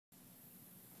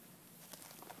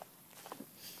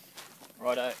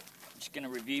Righto, I'm just going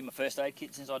to review my first aid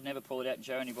kit since I'd never pull it out and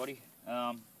show anybody.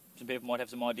 Some people might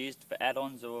have some ideas for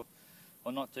add-ons or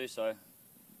not to, so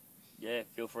yeah,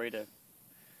 feel free to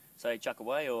say chuck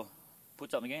away or put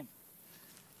something in.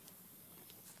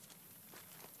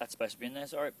 That's supposed to be in there,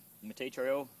 sorry. My tea tree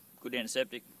oil, good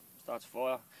antiseptic, starts a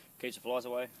fire, keeps the flies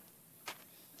away.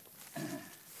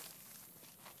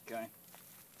 Okay.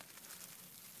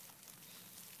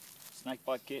 Snake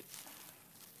bite kit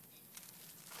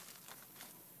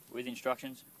with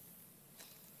instructions.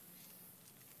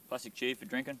 Plastic tube for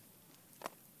drinking.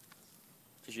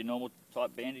 Just your normal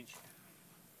type bandage.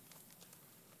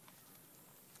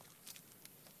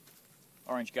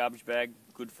 Orange garbage bag,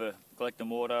 good for collecting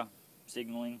water,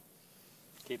 signalling,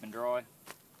 keeping dry.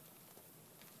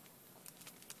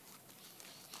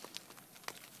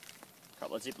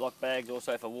 Couple of Ziploc bags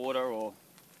also for water, or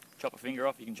chop a finger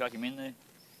off, you can chuck him in there.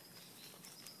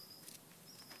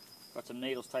 Got some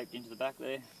needles taped into the back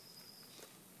there.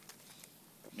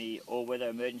 Got me all-weather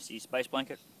emergency space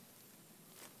blanket.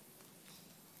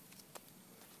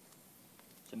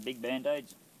 Some big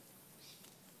band-aids.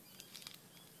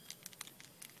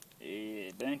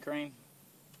 Yeah, burn cream.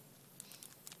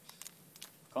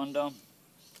 Condom.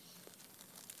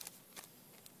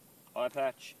 Eye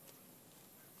patch.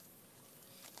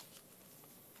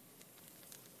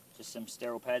 Just some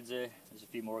sterile pads there. There's a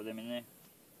few more of them in there.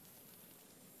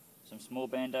 Some small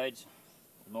band-aids,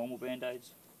 normal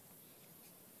band-aids.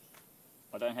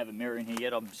 I don't have a mirror in here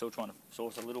yet, I'm still trying to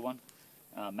source a little one.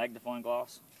 Magnifying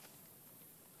glass.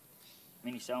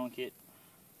 Mini sewing kit.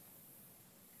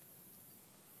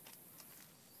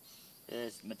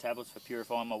 There's my tablets for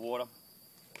purifying my water.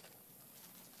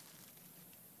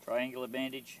 Triangular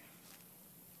bandage.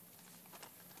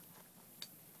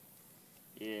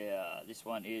 Yeah, this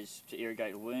one is to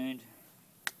irrigate a wound.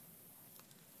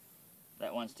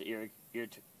 That one's to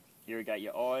irrigate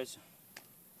your eyes.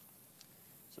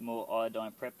 Some more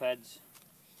iodine prep pads.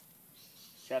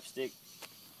 Chapstick.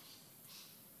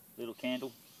 Little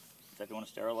candle, so if you want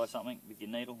to sterilise something with your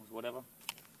needle or whatever.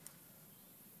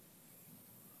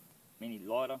 Mini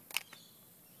lighter.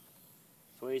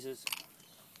 Tweezers.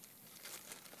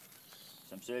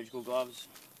 Some surgical gloves.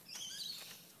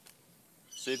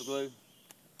 Super glue.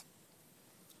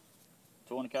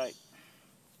 Tourniquet.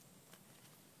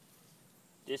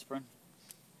 Disprin.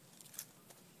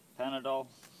 Panadol.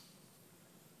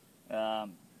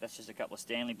 That's just a couple of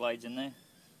Stanley blades in there.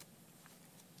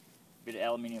 Bit of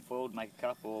aluminium foil to make a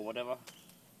cup or whatever.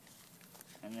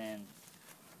 And then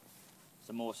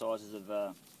some more sizes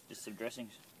of just some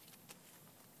dressings.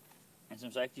 And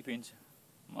some safety pins.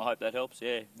 I hope that helps.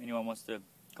 Yeah, anyone wants to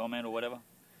comment or whatever,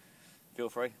 feel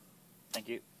free. Thank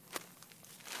you.